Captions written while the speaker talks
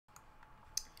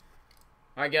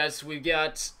All right, guys, we've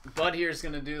got Bud here is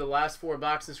going to do the last 4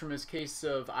 boxes from his case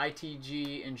of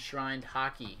ITG Enshrined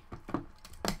Hockey.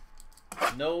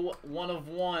 No one of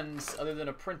ones other than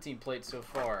a printing plate so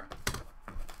far.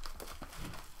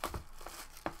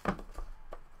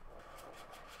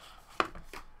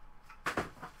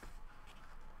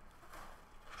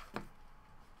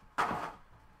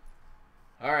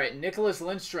 All right, Nicholas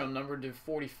Lindstrom, numbered to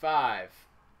 45.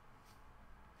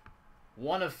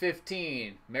 1 of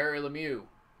 15, Mary Lemieux.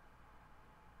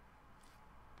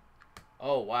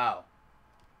 Oh, wow.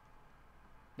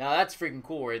 Now that's freaking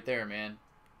cool right there, man.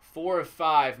 4 of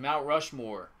 5, Mount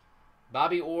Rushmore.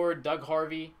 Bobby Orr, Doug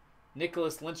Harvey,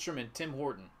 Nicholas Lindstrom, and Tim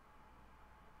Horton.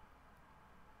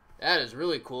 That is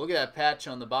really cool. Look at that patch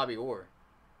on the Bobby Orr.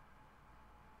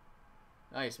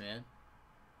 Nice, man.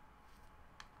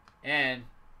 And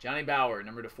Johnny Bauer,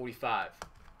 number to 45.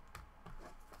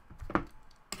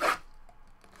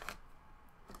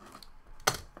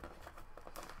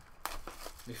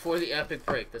 Before the epic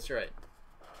break, that's right.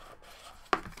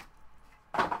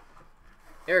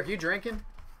 Eric, you drinking?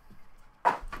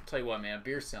 I'll tell you what, man,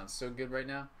 beer sounds so good right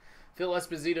now. Phil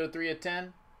Esposito, 3 of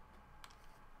 10.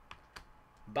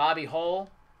 Bobby Hull,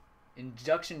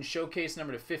 induction showcase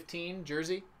number to 15,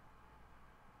 jersey.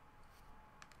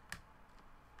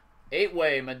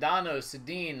 8-way, Madonna,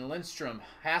 Sedin, Lindstrom,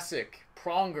 Hasek,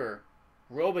 Pronger,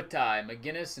 Robitaille,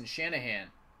 McGinnis, and Shanahan.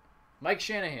 Mike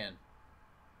Shanahan.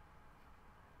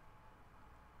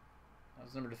 That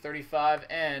was number to 35.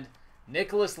 And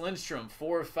Nicholas Lindstrom,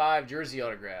 4 of 5, jersey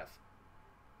autograph.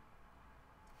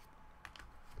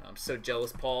 I'm so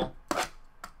jealous, Paul.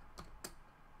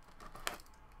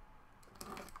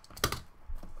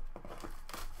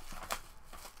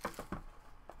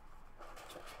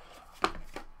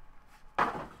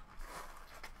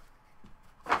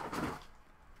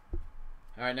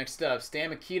 All right, next up, Stan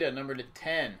Mikita, number to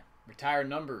 10. Retired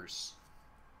numbers.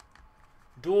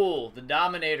 Duel, the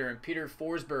Dominator, and Peter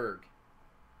Forsberg,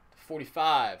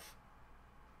 45.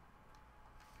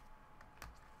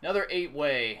 Another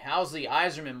 8-way, Housley,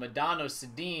 Yzerman, Madonna,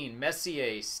 Sedin,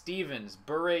 Messier, Stevens,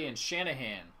 Bure, and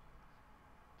Shanahan,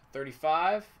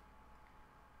 35.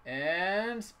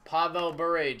 And Pavel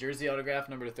Bure, jersey autograph,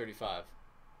 number to 35.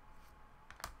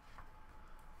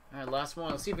 All right, last one.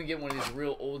 Let's see if we can get one of these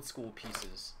real old school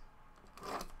pieces.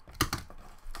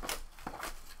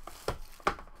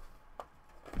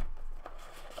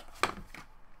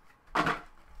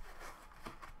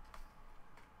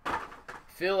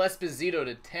 Phil Esposito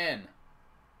to 10.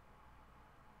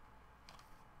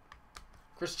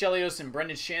 Chris Chelios and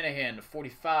Brendan Shanahan to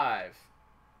 45.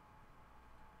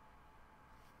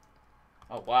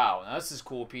 Oh, wow. Now this is a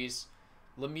cool piece.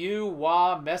 Lemieux,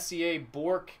 Waugh, Messier,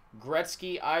 Bork,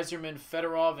 Gretzky, Yzerman,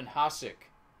 Fedorov, and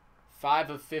Hasek. 5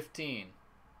 of 15.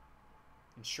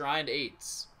 Enshrined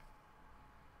 8s.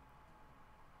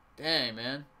 Dang,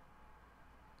 man.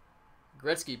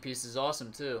 Gretzky piece is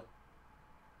awesome, too.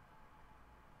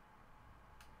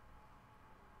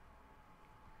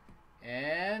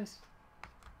 And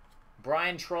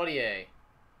Brian Trottier,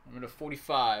 number to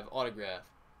 45, autograph.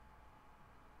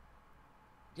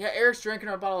 Yeah, Eric's drinking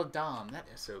our bottle of Dom. That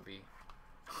SOB.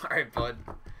 All right, bud.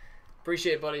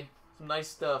 Appreciate it, buddy. Some nice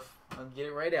stuff. I'll get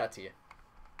it right out to you.